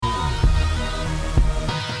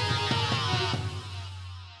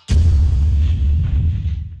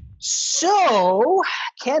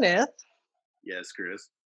Kenneth, Yes, Chris.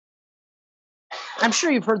 I'm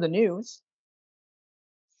sure you've heard the news.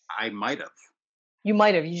 I might have. You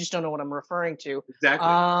might have, you just don't know what I'm referring to. Exactly.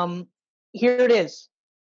 Um, Here it is.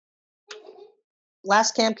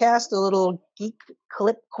 Last Campcast, a little geek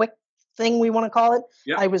clip quick thing we want to call it.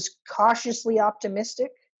 Yep. I was cautiously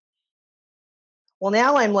optimistic. Well,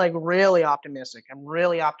 now I'm like really optimistic. I'm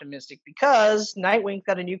really optimistic because Nightwing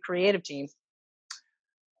got a new creative team.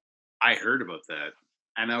 I heard about that.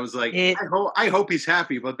 And I was like, It I hope he's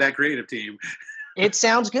happy about that creative team. it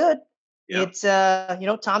sounds good. Yep. It's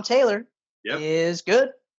Tom Taylor Yep. is good.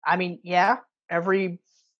 I mean, yeah, every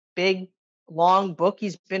big long book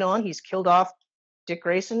he's been on, he's killed off Dick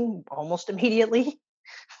Grayson almost immediately.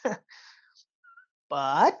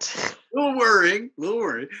 But A little worrying. A little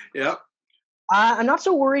worried. Yep. I'm not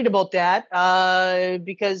so worried about that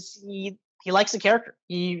because he likes the character.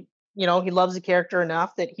 He loves the character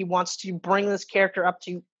enough that he wants to bring this character up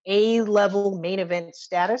to A level main event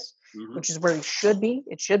status, Hmm. which is where he should be.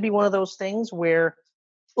 It should be one of those things where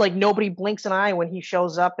like nobody blinks an eye when he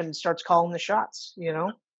shows up and starts calling the shots.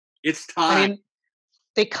 It's I time. mean,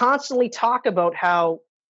 they constantly talk about how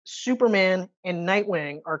Superman and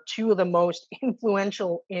Nightwing are two of the most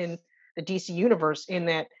influential in the DC universe in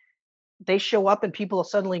that they show up and people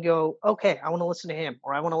suddenly go, okay, I want to listen to him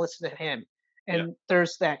or I want to listen to him. Yeah. And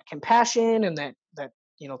there's that compassion and that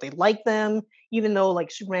they like them, even though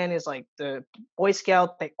like Superman is like the Boy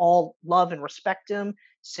Scout, they all love and respect him.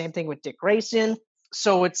 Same thing with Dick Grayson.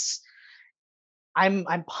 So I'm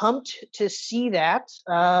pumped to see that.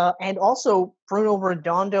 And also Bruno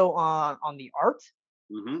Redondo on the art.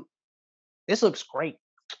 Hmm. This looks great.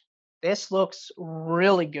 This looks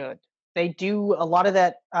really good. They do a lot of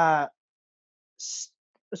that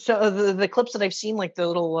so the clips that I've seen, like the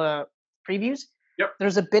little previews, Yep.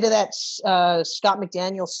 there's a bit of that Scott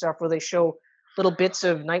McDaniel stuff where they show little bits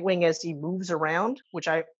of Nightwing as he moves around, which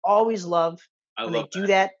I always love I when they love do that.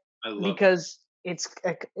 that I love because it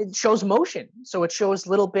shows motion, so it shows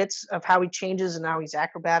little bits of how he changes and how he's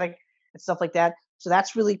acrobatic and stuff like that. So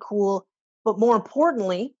that's really cool. But more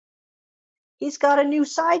importantly, he's got a new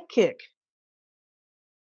sidekick,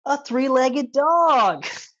 a three-legged dog.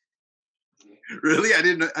 Really? I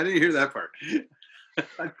didn't hear that part.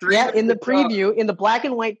 Yeah, in the preview, in the black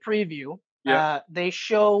and white preview, Yeah. they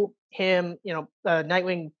show him,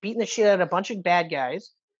 Nightwing beating the shit out of a bunch of bad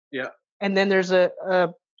guys, Yeah. and then there's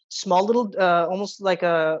a small little, almost like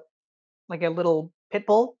a little pit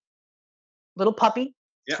bull, little puppy,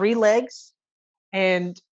 Yeah. 3 legs,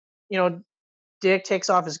 and you know, Dick takes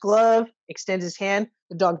off his glove, extends his hand,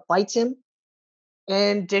 the dog bites him,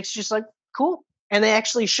 and Dick's just like, cool, and they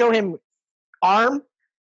actually show him arm,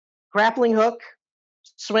 grappling hook,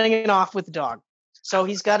 swinging off with the dog. So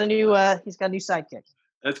he's got a new sidekick.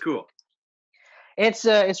 That's cool.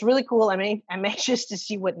 It's really cool. I'm anxious to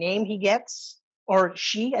see what name he gets or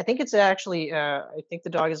she. I think it's actually I think the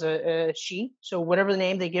dog is a she. So whatever the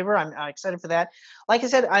name they give her, I'm excited for that. Like I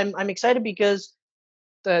said, I'm excited because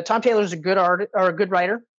the Tom Taylor's a good art or a good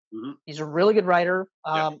writer. Hmm. He's a really good writer.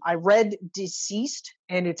 Yeah. I read Deceased,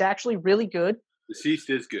 and it's actually really good.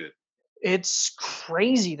 Deceased is good. It's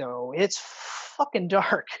crazy though. It's fucking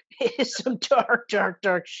dark. It is some dark, dark,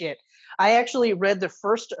 dark shit. I actually read the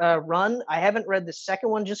first run. I haven't read the second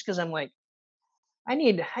one just because I'm like, I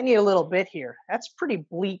need a little bit here. That's pretty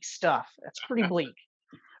bleak stuff. That's pretty bleak.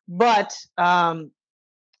 But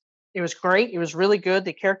it was great. It was really good.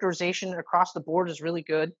 The characterization across the board is really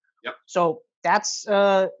good. Yep. So that's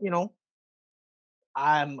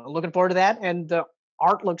I'm looking forward to that. And the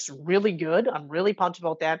art looks really good. I'm really pumped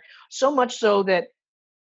about that. So much so that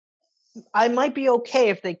I might be okay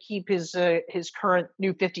if they keep his current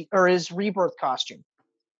New 50 or his Rebirth costume.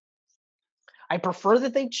 I prefer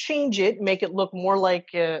that they change it, make it look more like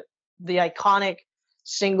the iconic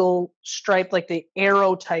single stripe, like the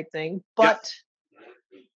arrow type thing. But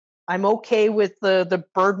I'm okay with the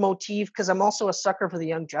bird motif because I'm also a sucker for the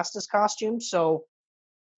Young Justice costume. So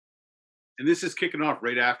And this is kicking off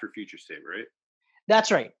right after Future State, right? that's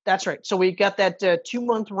right. That's right. So we got that 2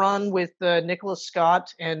 month run with Nicholas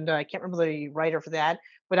Scott, and I can't remember the writer for that.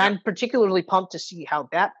 But Yeah. I'm particularly pumped to see how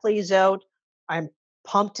that plays out. I'm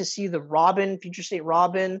pumped to see the Robin, Future State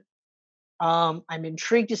Robin. I'm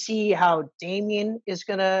intrigued to see how Damien is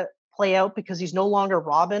gonna play out because he's no longer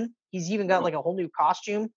Robin. He's even got Oh, like a whole new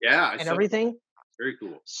costume yeah, I and saw that. everything. Very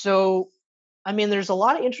cool. So, there's a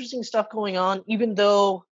lot of interesting stuff going on. Even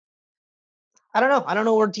though I don't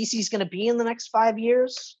know where DC's gonna be in the next 5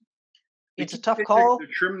 years. They It's a keep tough saying call. they're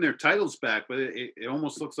trimming their titles back, but it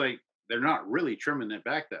almost looks like they're not really trimming it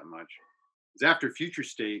back that much. Because after Future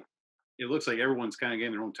State, it looks like everyone's kind of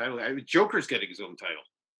getting their own title. Joker's getting his own title.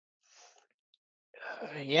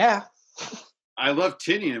 Yeah, I love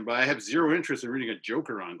Tinian, but I have zero interest in reading a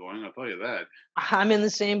Joker ongoing. I'll tell you that. I'm in the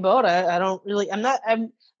same boat. I don't really. I'm not.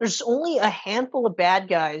 There's only a handful of bad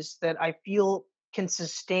guys that I feel can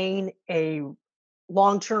sustain a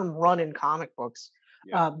long-term run in comic books.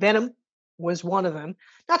 Yeah. Venom was one of them.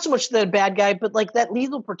 Not so much the bad guy, but like that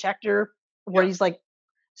Lethal Protector, where Yeah. he's like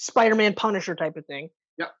Spider-Man Punisher type of thing.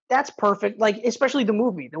 Yeah. That's perfect. Like especially the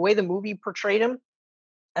movie, the way the movie portrayed him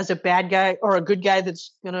as a bad guy or a good guy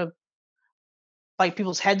that's gonna bite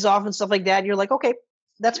people's heads off and stuff like that. And you're like, okay,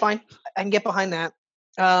 that's fine. I can get behind that.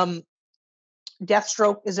 Um,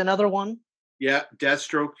 Deathstroke is another one Yeah,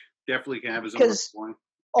 Deathstroke definitely can have his own because point.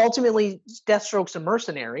 ultimately Deathstroke's a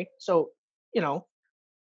mercenary. So, you know,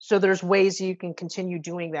 so there's ways you can continue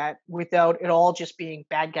doing that without it all just being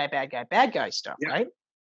bad guy, bad guy, bad guy stuff, Yeah. right?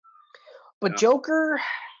 But Yeah. Joker,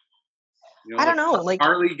 You I don't know. Like,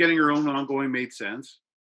 Harley getting her own ongoing made sense.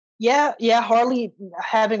 yeah, Harley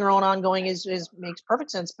having her own ongoing is makes perfect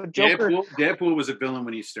sense. But Joker, Deadpool was a villain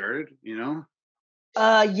when he started, you know?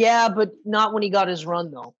 yeah, but not when he got his run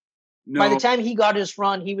though. By the No, time he got his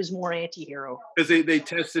run, he was more anti-hero. because they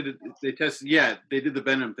tested, yeah, they did the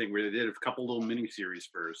Venom thing where they did a couple little miniseries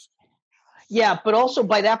first. Yeah, but also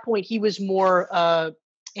by that point he was more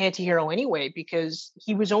anti-hero anyway because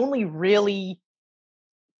he was only really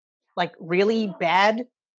bad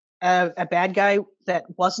a bad guy that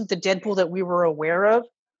wasn't the Deadpool that we were aware of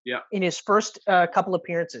Yeah. in his first couple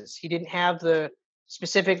appearances. He didn't have the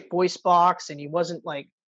specific voice box and he wasn't like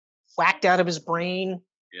whacked out of his brain.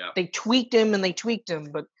 Yeah. They tweaked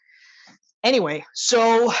him, but anyway,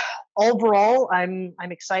 so overall I'm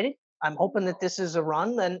excited. I'm hoping that this is a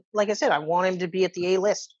run, and like I said, I want him to be at the A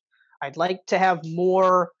list. I'd like to have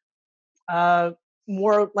more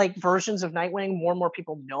like versions of Nightwing. More and more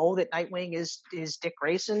people know that Nightwing is Dick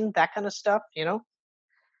Grayson, that kind of stuff, you know.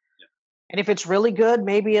 Yeah. And if it's really good,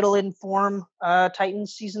 maybe it'll inform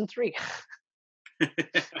Titans season 3.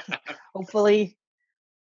 hopefully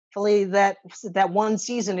that one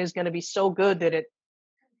season is going to be so good that it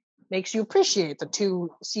makes you appreciate the 2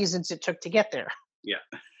 seasons it took to get there. Yeah.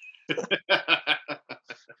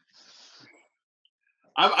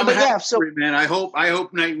 I'm But happy yeah, so for it, man. I hope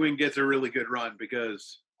Nightwing gets a really good run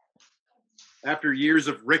because after years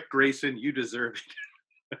of Rick Grayson, you deserve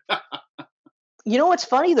it. you know what's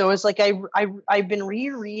funny though is like I've been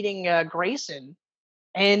rereading Grayson,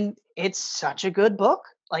 and it's such a good book.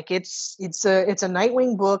 Like it's a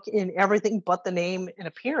Nightwing book in everything but the name and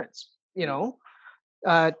appearance. You know,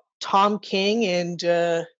 Tom King and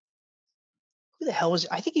who the hell was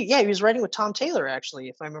I think he was writing with Tom Taylor actually,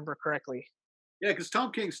 if I remember correctly. Yeah, because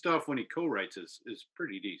Tom King's stuff when he co-writes is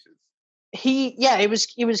pretty decent. It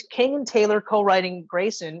was King and Taylor co-writing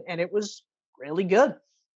Grayson, and it was really good.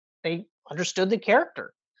 They understood the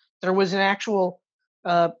character. There was an actual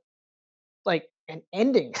like an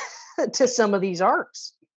ending to some of these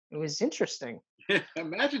arcs. It was interesting.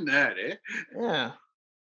 Imagine that, eh? Yeah.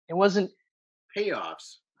 It wasn't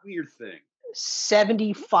Payoffs. Weird thing.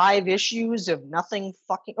 75 issues of nothing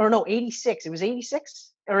fucking, or no, 86. It was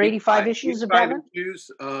 86 or 85 issues of 85 Batman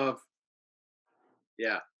issues of,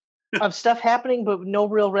 yeah. of stuff happening, but no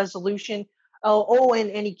real resolution.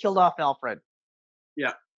 And he killed off Alfred.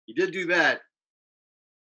 Yeah, he did do that.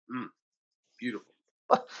 Beautiful.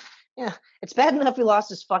 Yeah, it's bad enough he lost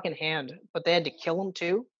his fucking hand, but they had to kill him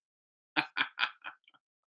too.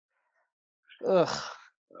 Ugh.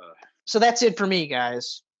 So that's it for me,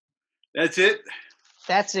 guys. That's it.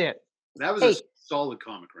 That's it. That was a solid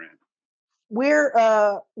comic rant. Where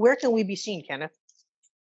can we be seen, Kenneth?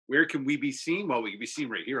 Where can we be seen? Well, we can be seen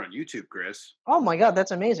right here on YouTube, Chris. Oh my God,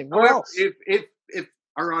 that's amazing. Where else? If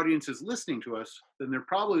our audience is listening to us, then they're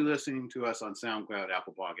probably listening to us on SoundCloud,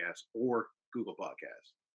 Apple Podcasts, or Google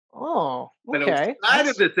Podcasts. Oh, okay. But outside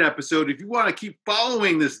of this episode, if you want to keep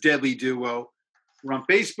following this deadly duo, we're on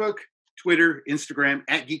Facebook, Twitter, Instagram,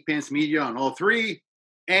 at Geek Pants Media on all 3,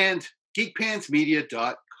 and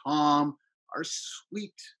geekpantsmedia.com, our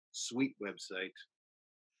sweet, sweet website.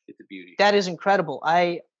 It's a beauty. That is incredible.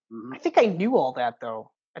 I think I knew all that,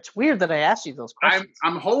 though. It's weird that I asked you those questions.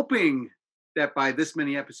 I'm hoping that by this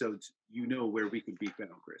many episodes, you know where we can be found,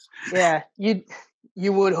 Chris. Yeah,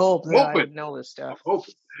 you would hope that I would know this stuff.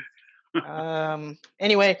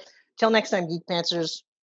 Anyway, till next time, Geek Pantsers.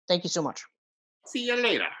 Thank you so much. See you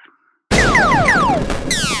later.